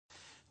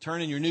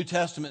Turn in your New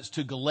Testaments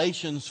to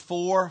Galatians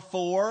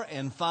 4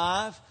 and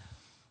 5.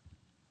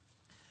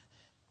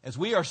 As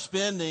we are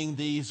spending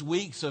these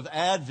weeks of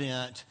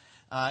Advent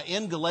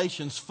in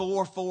Galatians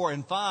 4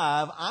 and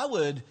 5, I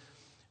would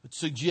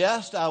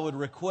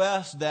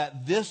request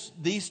that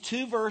these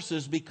two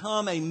verses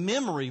become a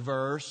memory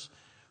verse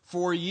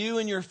for you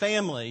and your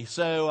family.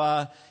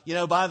 So,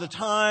 by the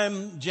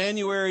time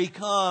January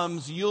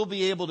comes, you'll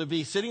be able to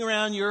be sitting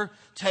around your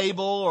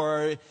table,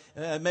 or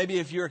maybe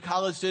if you're a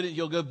college student,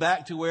 you'll go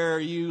back to where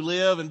you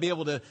live and be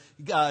able to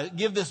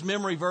give this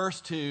memory verse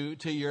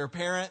to your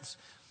parents.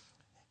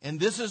 And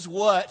this is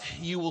what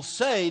you will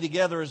say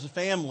together as a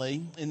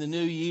family in the new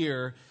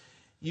year.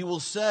 You will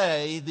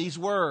say these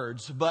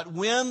words: "But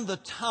when the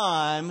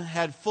time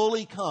had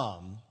fully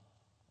come,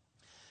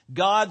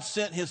 God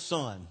sent His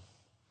Son,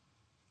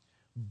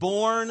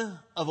 born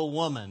of a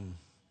woman,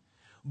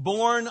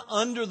 born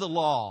under the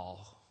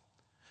law,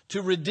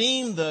 to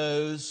redeem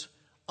those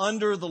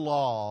under the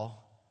law,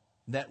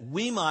 that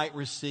we might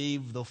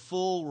receive the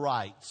full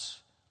rights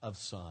of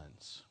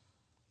sons."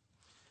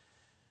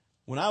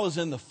 When I was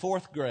in the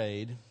 4th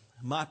grade,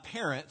 my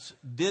parents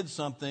did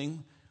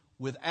something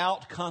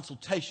without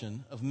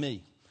consultation of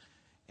me.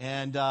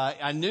 And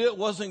I knew it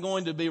wasn't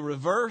going to be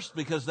reversed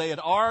because they had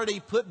already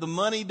put the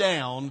money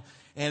down.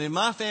 And in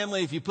my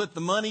family, if you put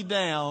the money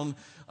down,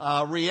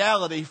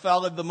 reality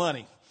followed the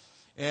money.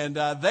 And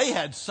they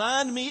had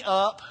signed me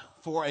up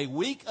for a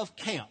week of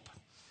camp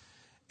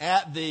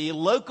at the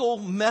local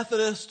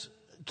Methodist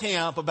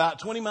camp about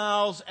 20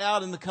 miles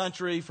out in the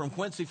country from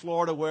Quincy,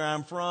 Florida, where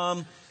I'm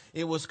from.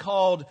 It was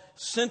called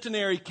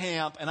Centenary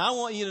Camp, and I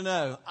want you to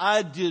know,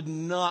 I did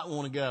not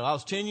want to go. I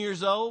was 10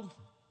 years old.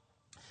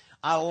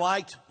 I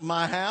liked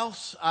my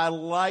house. I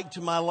liked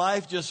my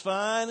life just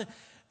fine,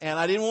 and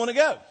I didn't want to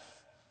go.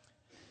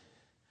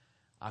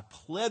 I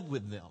pled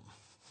with them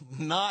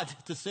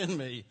not to send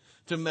me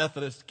to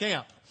Methodist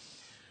camp.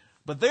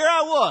 But there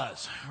I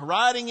was,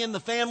 riding in the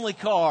family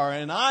car,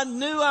 and I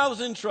knew I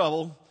was in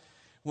trouble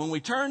when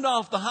we turned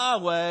off the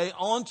highway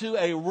onto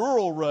a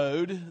rural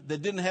road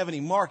that didn't have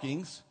any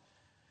markings.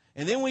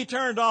 And then we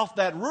turned off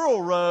that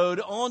rural road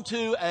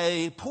onto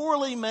a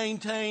poorly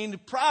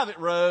maintained private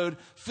road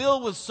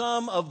filled with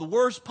some of the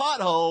worst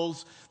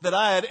potholes that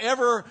I had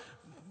ever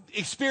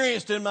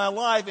experienced in my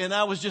life. And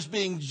I was just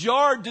being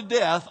jarred to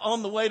death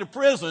on the way to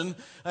prison,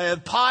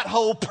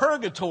 pothole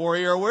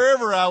purgatory, or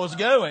wherever I was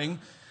going.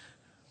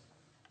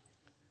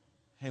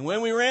 And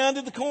when we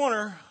rounded the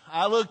corner,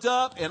 I looked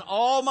up and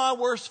all my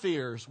worst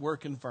fears were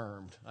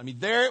confirmed. I mean,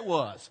 there it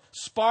was.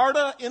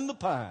 Sparta in the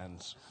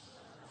Pines.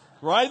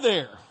 Right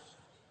there.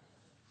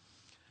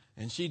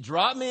 And she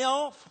dropped me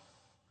off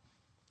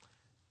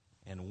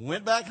and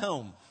went back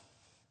home.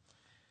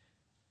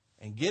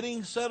 And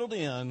getting settled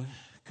in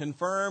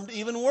confirmed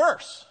even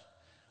worse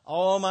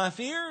all my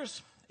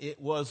fears.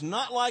 It was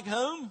not like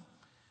home.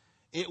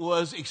 It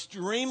was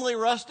extremely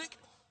rustic.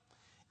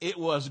 It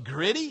was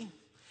gritty.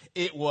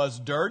 It was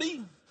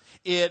dirty.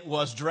 It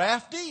was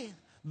drafty.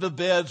 The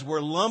beds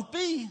were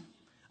lumpy.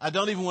 I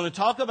don't even want to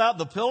talk about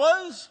the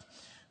pillows.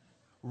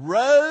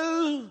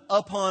 Row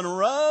upon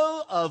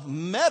row of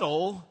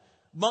metal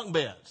bunk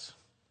beds.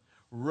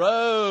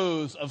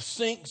 Rows of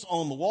sinks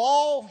on the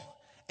wall.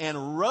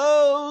 And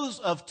rows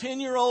of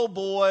 10-year-old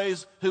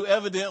boys who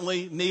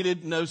evidently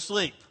needed no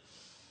sleep.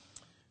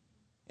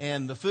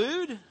 And the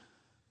food?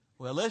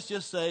 Well, let's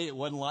just say it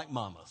wasn't like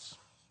Mama's.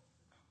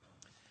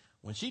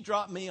 When she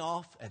dropped me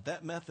off at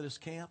that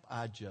Methodist camp,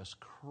 I just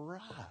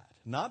cried.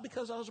 Not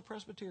because I was a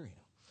Presbyterian.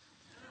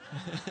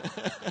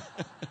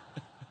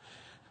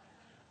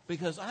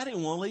 Because I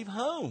didn't want to leave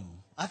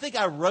home. I think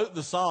I wrote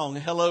the song,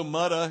 "Hello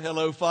Mutta,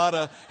 Hello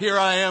Fata, Here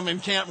I Am in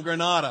Camp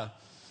Granada."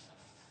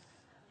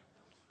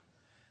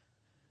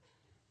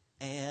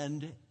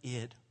 And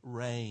it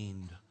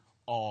rained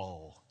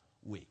all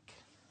week.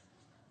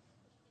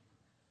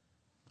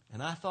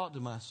 And I thought to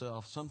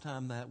myself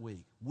sometime that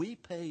week, we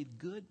paid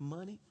good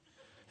money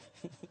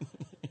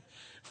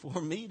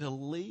for me to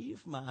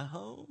leave my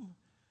home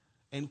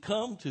and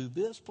come to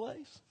this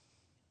place?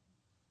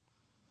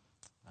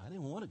 I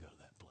didn't want to go to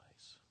that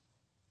place.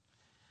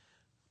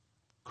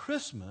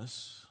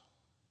 Christmas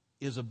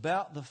is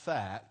about the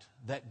fact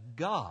that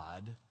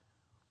God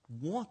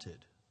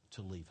wanted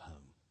to leave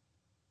home.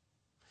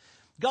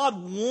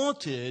 God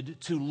wanted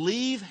to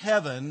leave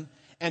heaven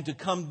and to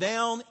come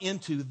down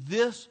into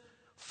this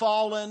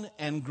fallen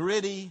and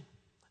gritty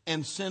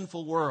and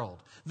sinful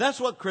world. That's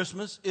what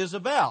Christmas is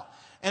about.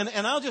 And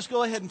I'll just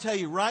go ahead and tell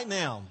you right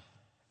now,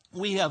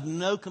 we have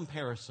no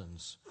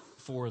comparisons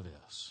for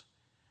this.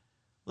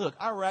 Look,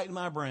 I racked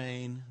my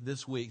brain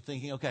this week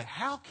thinking, okay,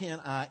 how can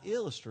I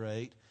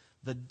illustrate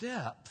the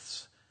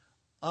depths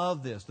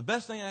of this? The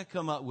best thing I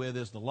come up with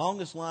is the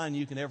longest line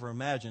you can ever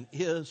imagine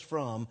is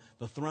from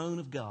the throne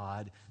of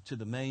God to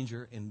the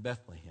manger in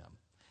Bethlehem.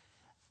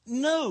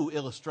 No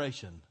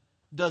illustration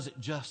does it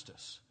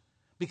justice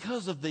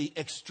because of the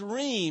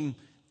extreme,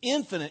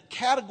 infinite,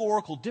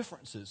 categorical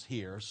differences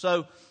here.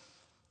 So,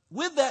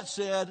 with that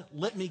said,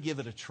 let me give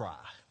it a try.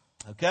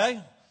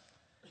 Okay?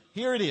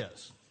 Here it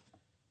is.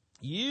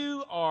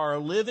 You are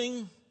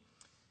living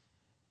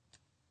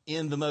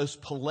in the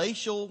most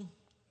palatial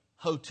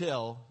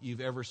hotel you've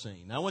ever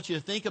seen. Now, I want you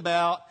to think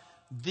about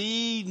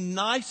the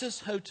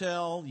nicest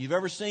hotel you've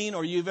ever seen,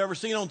 or you've ever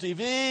seen on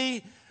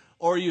TV,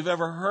 or you've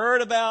ever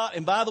heard about.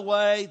 And by the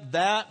way,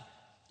 that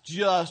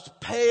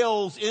just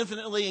pales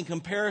infinitely in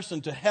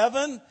comparison to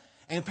heaven.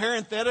 And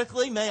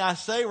parenthetically, may I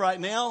say right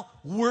now,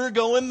 we're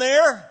going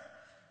there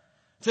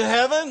to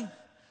heaven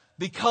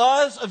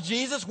because of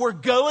Jesus. We're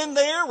going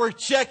there. We're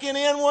checking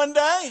in one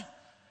day.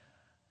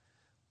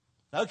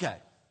 Okay.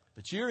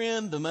 But you're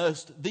in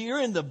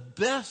the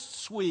best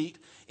suite,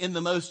 in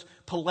the most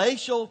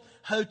palatial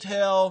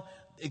hotel,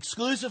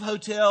 exclusive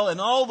hotel in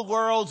all the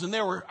worlds. And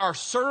there are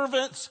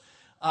servants,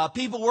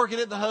 people working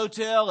at the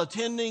hotel,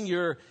 attending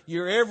your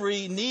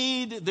every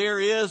need. There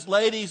is,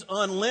 ladies,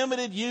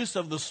 unlimited use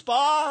of the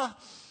spa.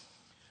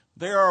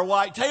 There are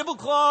white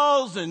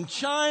tablecloths and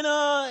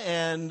china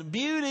and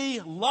beauty.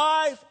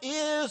 Life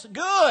is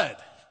good. All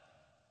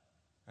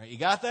right, you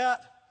got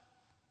that?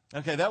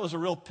 Okay, that was a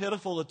real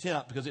pitiful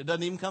attempt because it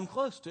doesn't even come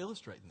close to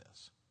illustrating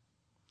this.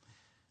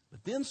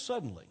 But then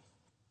suddenly,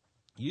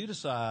 you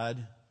decide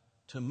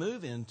to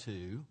move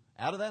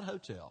out of that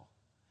hotel,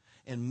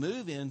 and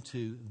move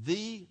into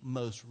the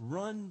most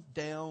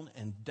run-down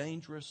and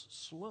dangerous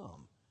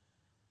slum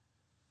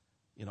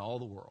in all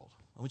the world.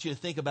 I want you to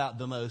think about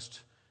the most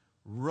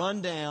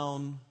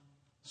run-down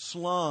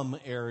slum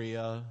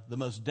area, the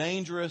most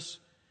dangerous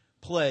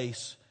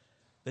place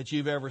that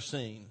you've ever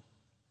seen.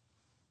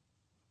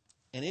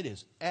 And it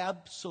is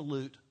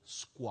absolute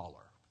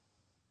squalor.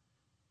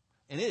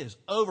 And it is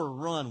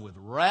overrun with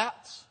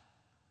rats.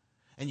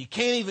 And you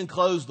can't even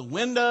close the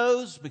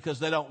windows because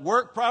they don't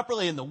work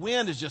properly. And the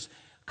wind is just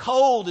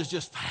cold, is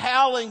just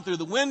howling through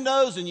the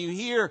windows. And you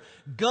hear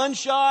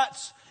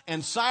gunshots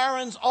and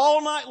sirens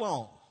all night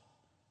long.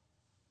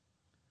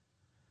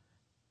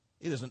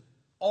 It is an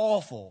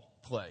awful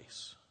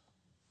place.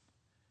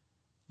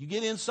 You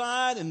get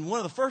inside, and one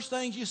of the first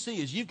things you see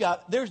is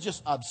there's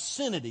just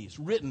obscenities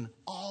written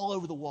all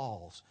over the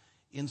walls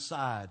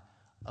inside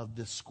of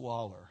this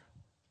squalor.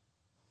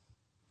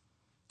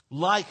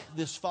 Like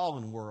this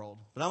fallen world.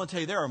 But I'm going to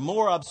tell you, there are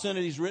more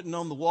obscenities written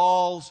on the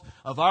walls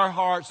of our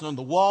hearts and on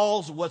the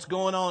walls of what's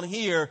going on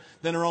here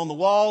than are on the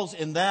walls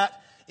in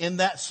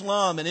that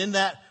slum and in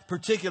that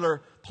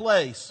particular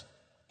place.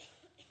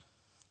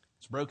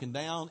 It's broken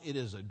down. It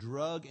is a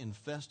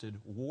drug-infested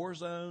war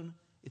zone.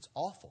 It's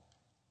awful.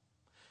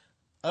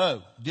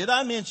 Oh, did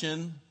I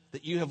mention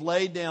that you have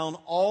laid down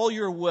all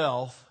your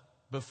wealth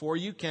before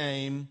you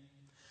came,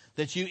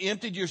 that you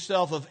emptied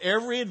yourself of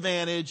every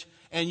advantage,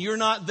 and you're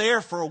not there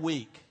for a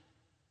week.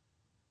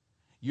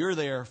 You're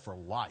there for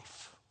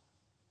life.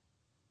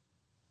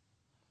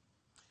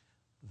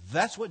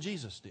 That's what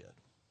Jesus did.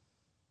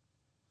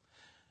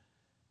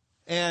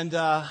 And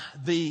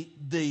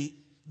the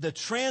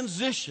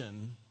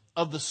transition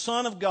of the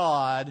Son of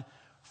God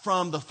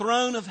from the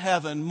throne of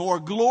heaven, more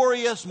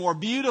glorious, more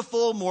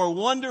beautiful, more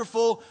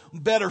wonderful,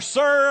 better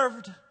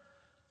served,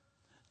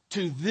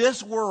 to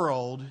this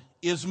world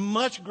is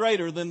much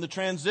greater than the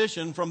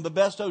transition from the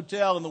best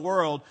hotel in the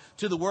world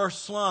to the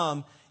worst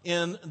slum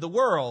in the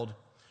world.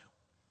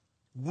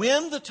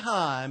 When the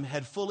time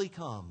had fully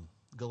come,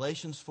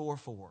 Galatians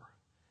 4:4,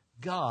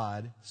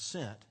 God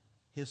sent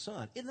His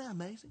Son. Isn't that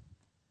amazing?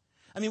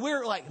 I mean,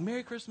 we're like,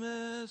 Merry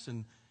Christmas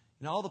and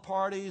all the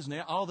parties and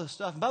all this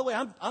stuff. And by the way,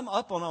 I'm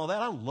up on all that.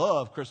 I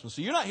love Christmas.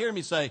 So you're not hearing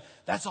me say,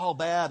 that's all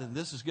bad and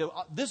this is good.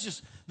 This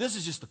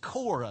is just the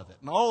core of it.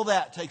 And all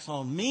that takes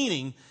on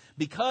meaning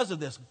because of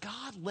this.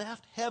 God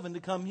left heaven to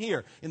come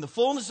here. In the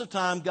fullness of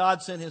time,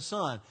 God sent His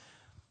Son.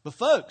 But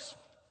folks,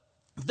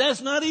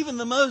 that's not even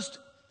the most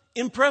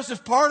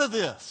impressive part of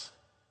this.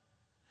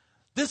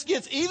 This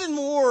gets even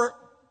more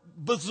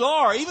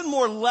bizarre, even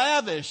more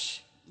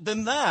lavish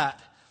than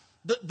that.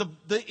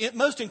 The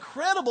most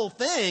incredible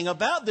thing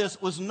about this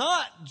was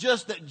not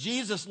just that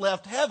Jesus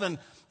left heaven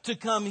to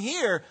come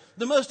here.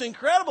 The most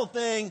incredible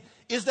thing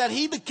is that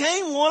He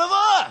became one of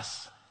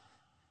us.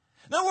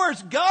 In other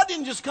words, God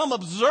didn't just come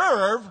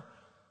observe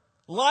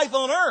life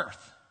on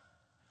earth.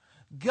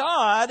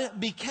 God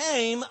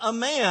became a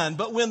man.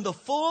 But when the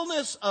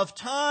fullness of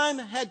time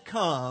had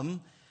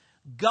come,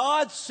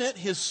 God sent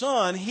His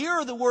Son. Here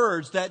are the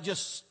words that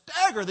just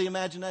stagger the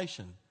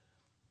imagination.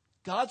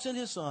 God sent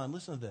His Son,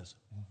 listen to this,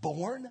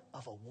 born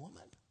of a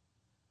woman.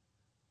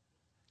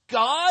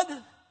 God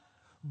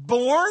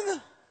born?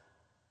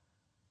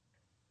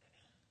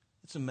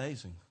 It's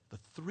amazing. The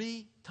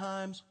 3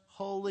 times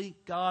holy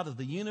God of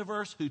the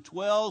universe who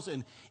dwells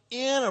in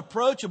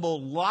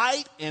inapproachable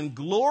light and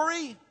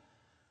glory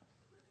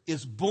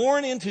is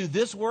born into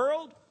this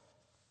world.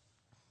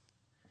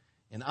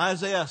 In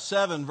Isaiah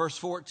 7 verse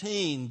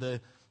 14,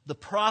 the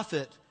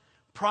prophet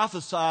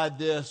prophesied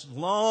this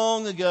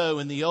long ago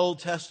in the Old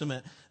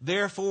Testament.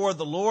 Therefore,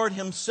 the Lord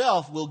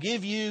Himself will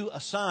give you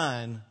a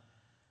sign.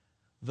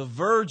 The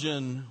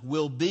virgin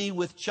will be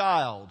with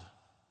child.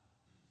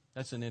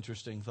 That's an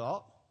interesting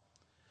thought.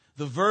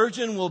 The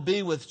virgin will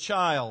be with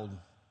child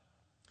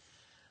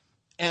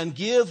and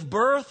give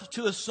birth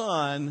to a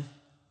son,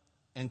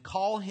 and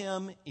call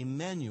him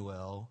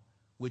Emmanuel,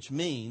 which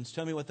means,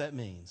 tell me what that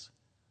means.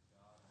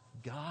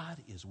 God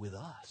is with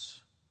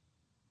us.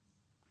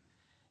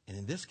 And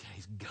in this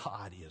case,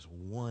 God is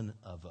one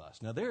of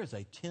us. Now, there is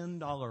a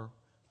 $10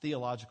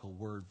 theological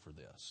word for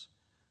this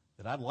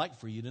that I'd like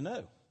for you to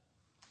know.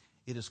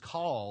 It is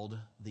called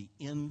the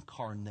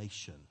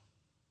incarnation.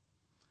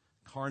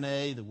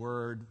 Carne, the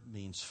word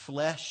means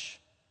flesh.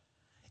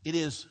 It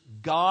is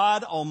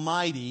God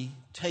Almighty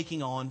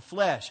taking on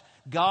flesh.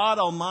 God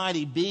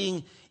Almighty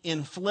being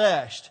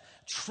enfleshed.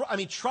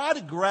 Try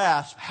to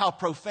grasp how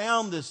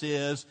profound this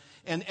is.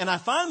 And I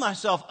find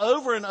myself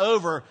over and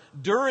over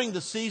during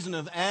the season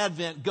of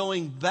Advent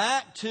going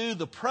back to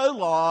the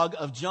prologue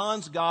of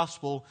John's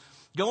Gospel,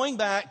 going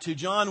back to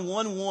John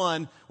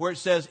 1:1, where it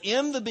says,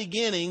 "In the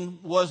beginning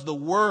was the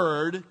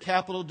Word,"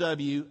 capital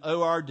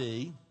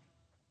W-O-R-D,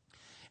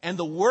 "and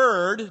the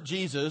Word,"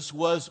 Jesus,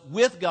 "was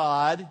with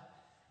God,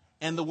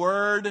 and the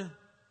Word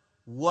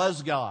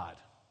was God.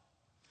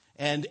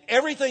 And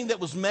everything that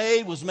was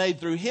made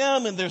through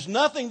Him, and there's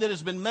nothing that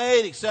has been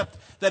made except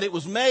that it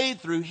was made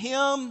through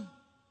Him."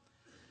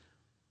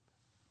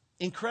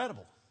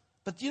 Incredible.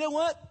 But you know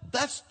what?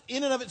 That's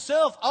in and of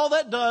itself, all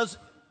that does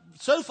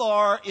so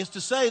far is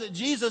to say that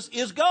Jesus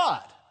is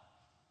God.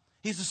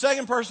 He's the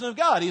second person of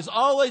God. He's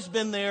always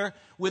been there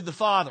with the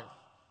Father.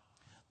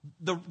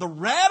 The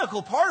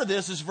radical part of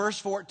this is verse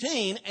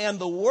 14, "And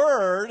the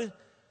Word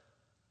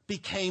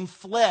became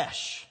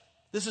flesh."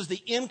 This is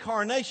the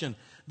incarnation.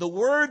 The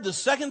Word, the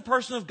second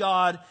person of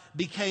God,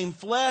 became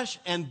flesh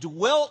and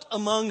dwelt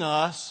among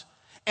us,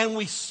 and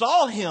we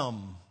saw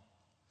Him,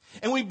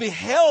 and we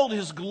beheld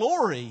His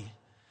glory,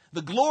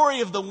 the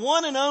glory of the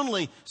one and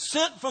only,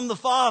 sent from the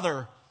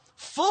Father,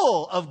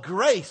 full of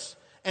grace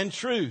and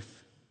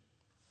truth.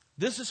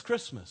 This is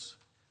Christmas.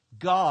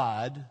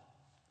 God,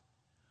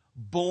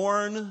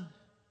 born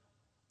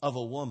of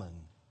a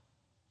woman.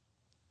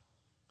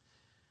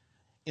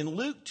 In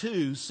Luke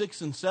 2,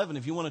 6 and 7,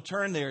 if you want to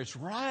turn there, it's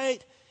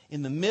right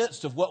in the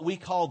midst of what we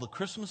call the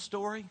Christmas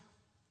story,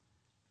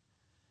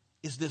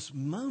 is this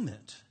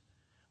moment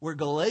where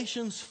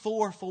Galatians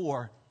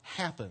 4:4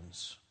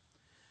 happens.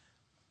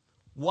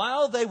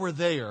 While they were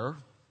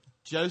there,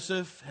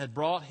 Joseph had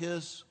brought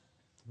his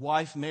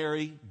wife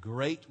Mary,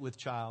 great with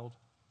child,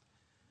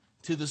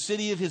 to the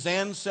city of his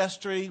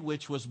ancestry,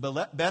 which was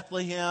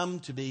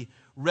Bethlehem, to be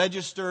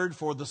registered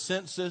for the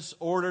census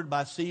ordered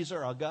by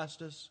Caesar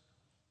Augustus.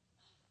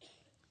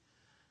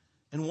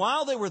 And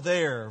while they were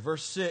there,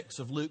 verse 6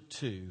 of Luke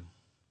 2,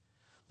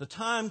 the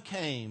time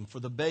came for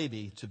the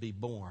baby to be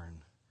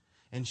born.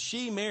 And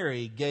she,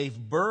 Mary,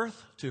 gave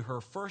birth to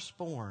her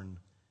firstborn,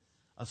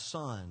 a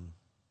son.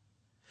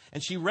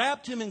 And she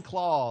wrapped him in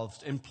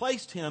cloths and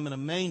placed him in a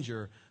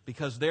manger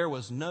because there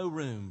was no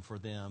room for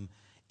them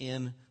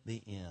in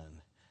the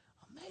inn.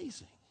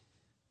 Amazing.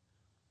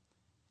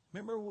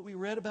 Remember what we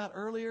read about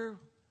earlier,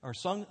 or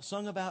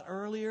sung about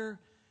earlier?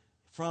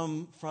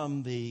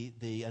 From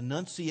the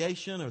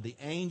Annunciation, or the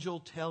angel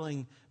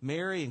telling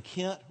Mary, and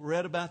Kent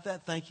read about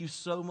that. Thank you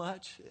so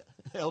much,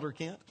 Elder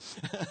Kent.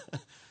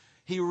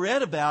 He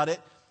read about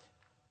it,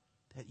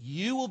 that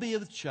you will be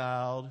the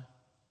child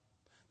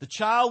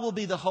will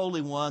be the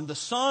Holy One, the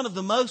Son of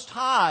the Most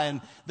High, and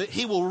that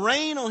He will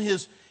reign on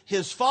his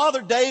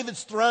father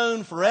David's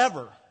throne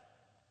forever.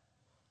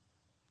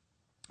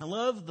 I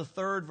love the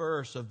third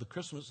verse of the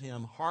Christmas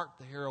hymn, "Hark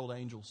the Herald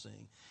Angels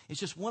Sing." It's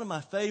just one of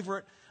my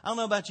favorite. I don't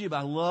know about you, but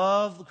I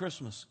love the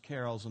Christmas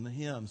carols and the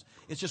hymns.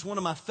 It's just one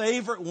of my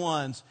favorite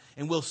ones,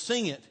 and we'll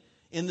sing it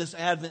in this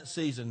Advent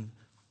season.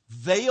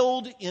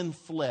 "Veiled in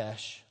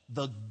flesh,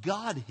 the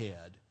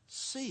Godhead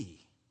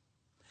see.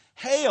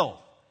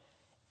 Hail,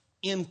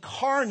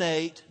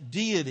 incarnate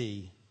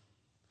deity,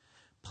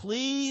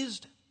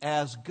 pleased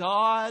as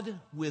God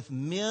with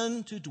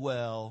men to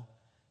dwell,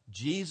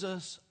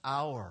 Jesus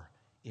our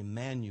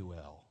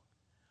Emmanuel.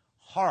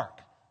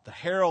 Hark, the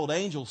herald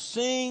angels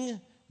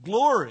sing,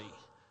 glory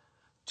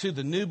to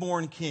the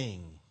newborn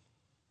King."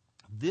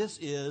 This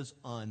is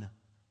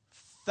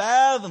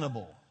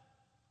unfathomable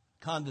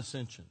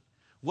condescension.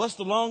 What's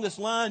the longest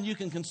line you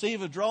can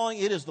conceive of drawing?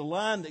 It is the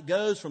line that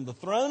goes from the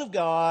throne of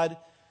God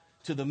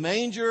to the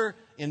manger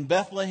in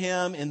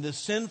Bethlehem in this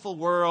sinful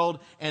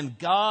world, and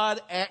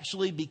God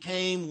actually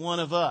became one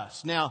of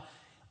us. Now,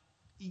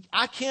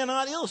 I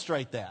cannot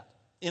illustrate that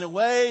in a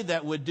way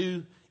that would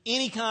do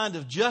any kind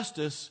of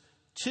justice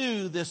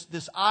to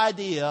this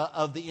idea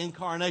of the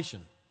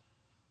incarnation.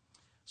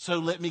 So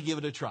let me give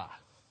it a try.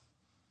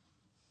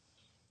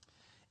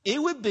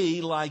 It would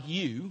be like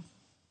you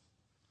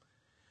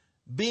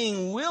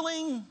being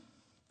willing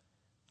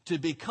to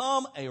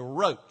become a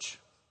roach,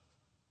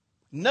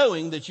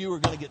 knowing that you were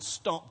going to get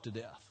stomped to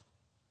death.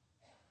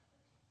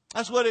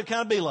 That's what it would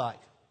kind of be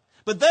like.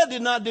 But that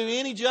did not do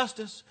any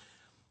justice,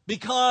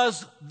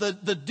 because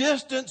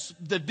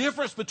the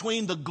difference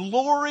between the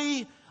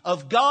glory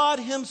of God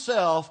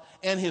Himself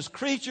and His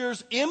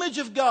creatures, image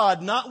of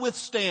God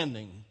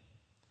notwithstanding,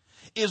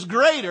 is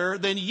greater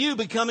than you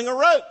becoming a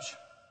roach,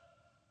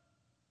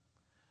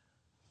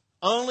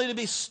 only to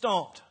be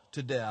stomped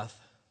to death.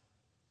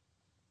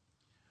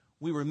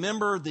 we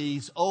remember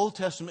these Old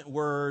Testament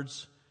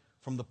words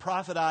from the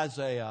prophet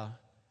Isaiah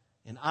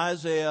in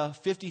Isaiah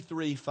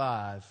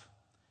 53:5.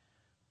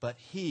 But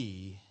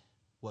he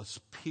was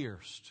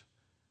pierced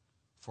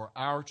for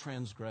our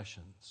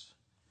transgressions.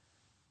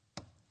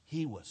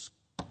 He was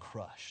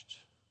crushed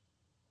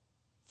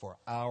for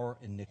our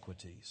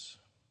iniquities.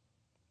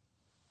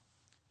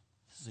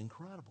 This is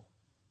incredible.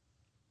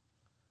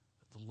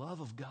 The love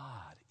of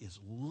God is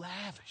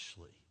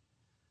lavishly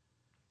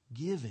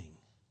giving,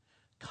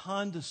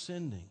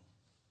 condescending.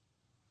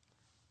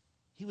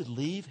 He would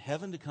leave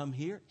heaven to come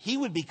here. He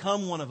would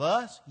become one of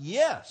us.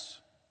 Yes.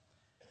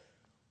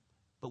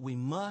 But we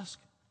must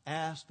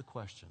ask the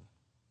question,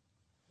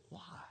 why?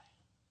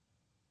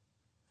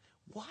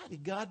 Why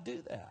did God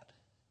do that?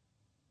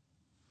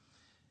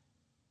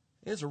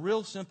 There's a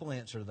real simple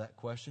answer to that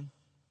question.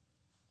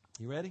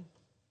 You ready?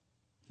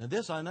 Now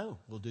this I know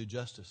will do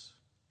justice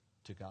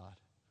to God.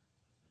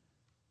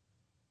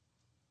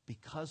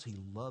 Because He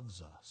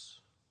loves us.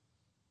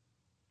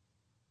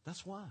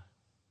 That's why.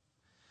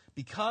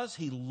 Because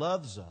He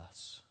loves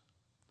us.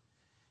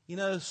 You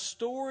know,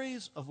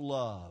 stories of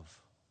love,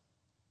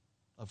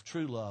 of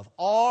true love,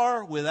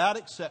 are, without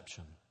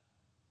exception,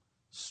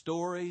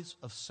 stories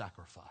of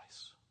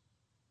sacrifice.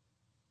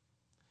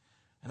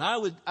 And I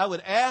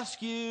would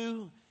ask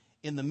you,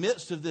 in the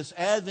midst of this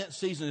Advent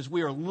season, as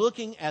we are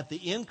looking at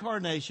the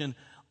incarnation,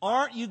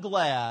 aren't you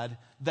glad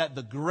that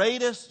the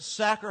greatest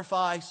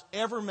sacrifice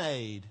ever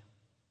made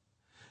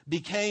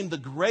became the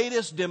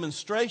greatest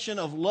demonstration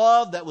of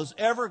love that was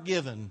ever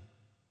given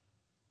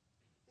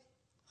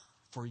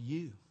for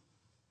you?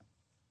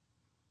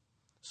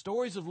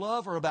 Stories of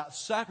love are about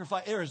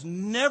sacrifice. There has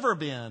never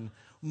been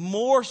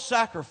more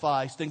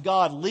sacrifice than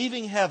God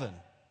leaving heaven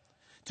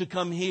to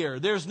come here.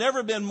 There's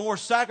never been more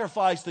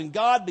sacrifice than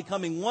God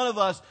becoming one of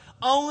us,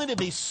 only to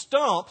be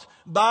stomped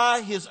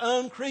by His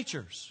own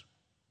creatures.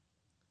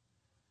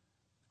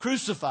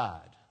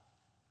 Crucified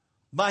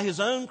by His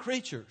own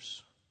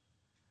creatures,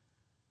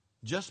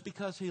 just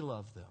because He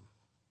loved them.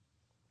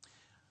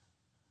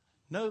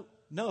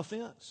 No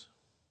offense,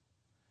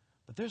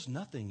 but there's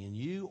nothing in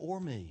you or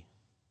me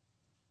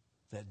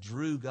that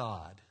drew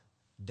God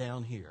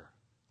down here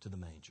to the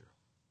manger.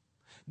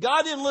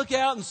 God didn't look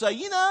out and say,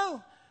 you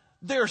know,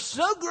 they're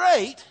so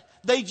great,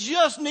 they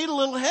just need a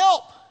little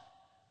help.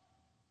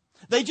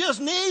 They just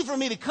need for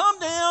me to come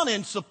down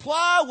and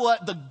supply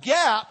the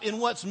gap in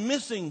what's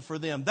missing for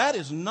them. That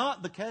is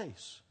not the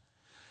case.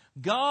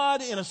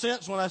 God, in a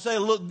sense, when I say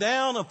look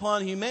down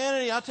upon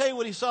humanity, I'll tell you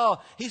what He saw.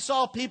 He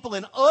saw people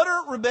in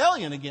utter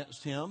rebellion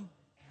against Him.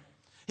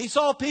 He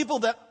saw people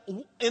that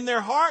in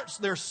their hearts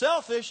they're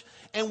selfish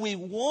and we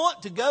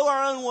want to go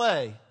our own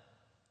way.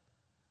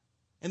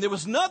 And there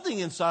was nothing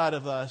inside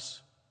of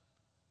us.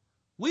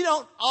 We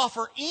don't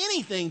offer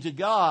anything to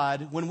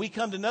God when we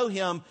come to know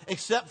Him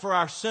except for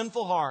our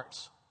sinful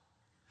hearts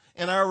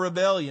and our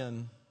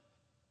rebellion.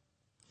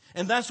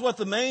 And that's what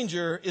the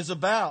manger is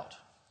about.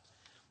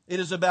 It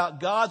is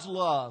about God's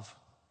love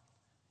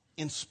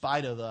in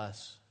spite of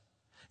us.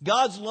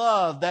 God's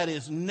love that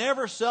is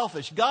never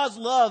selfish. God's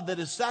love that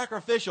is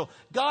sacrificial.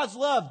 God's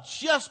love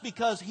just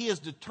because He is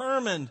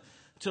determined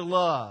to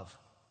love.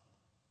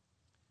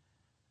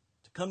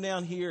 To come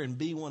down here and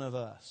be one of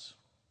us.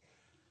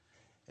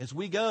 As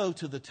we go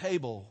to the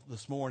table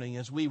this morning,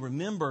 as we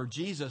remember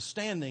Jesus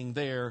standing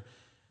there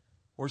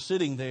or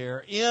sitting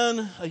there in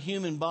a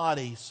human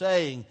body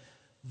saying,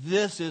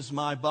 "This is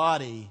my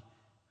body,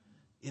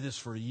 it is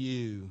for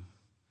you.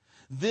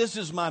 This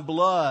is my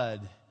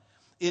blood,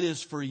 it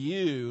is for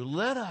you."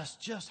 Let us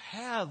just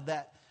have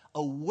that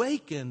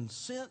awakened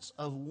sense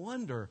of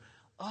wonder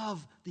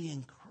of the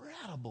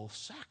incredible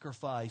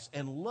sacrifice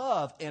and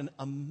love and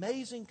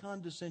amazing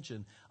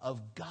condescension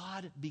of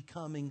God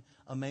becoming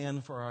a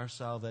man for our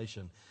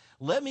salvation.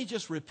 Let me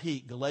just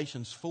repeat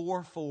Galatians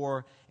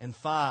 4:4 and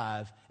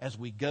 5 as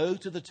we go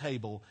to the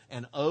table,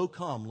 and oh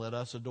come, let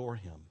us adore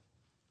Him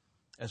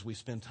as we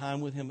spend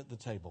time with Him at the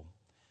table.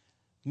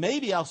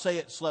 Maybe I'll say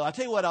it slow. I'll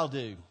tell you what I'll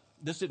do.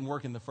 This didn't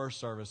work in the first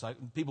service.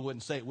 People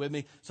wouldn't say it with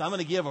me. So I'm going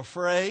to give a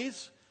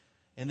phrase,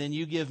 and then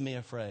you give me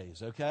a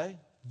phrase, okay?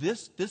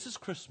 This is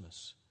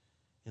Christmas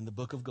in the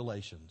book of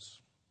Galatians.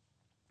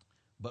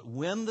 But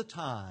when the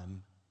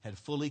time had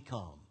fully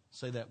come,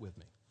 say that with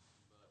me.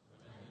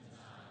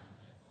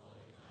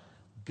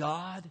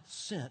 God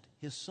sent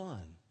His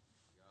Son.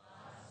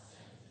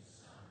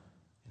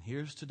 And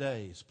here's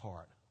today's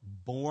part.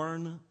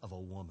 Born of a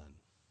woman.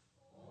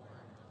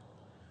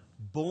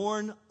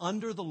 Born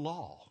under the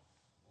law.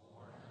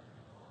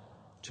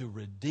 To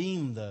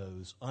redeem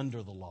those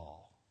under the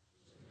law.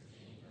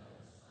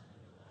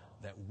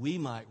 That we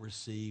might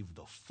receive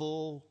the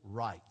full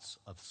rights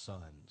of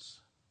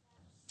sons.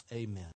 Amen.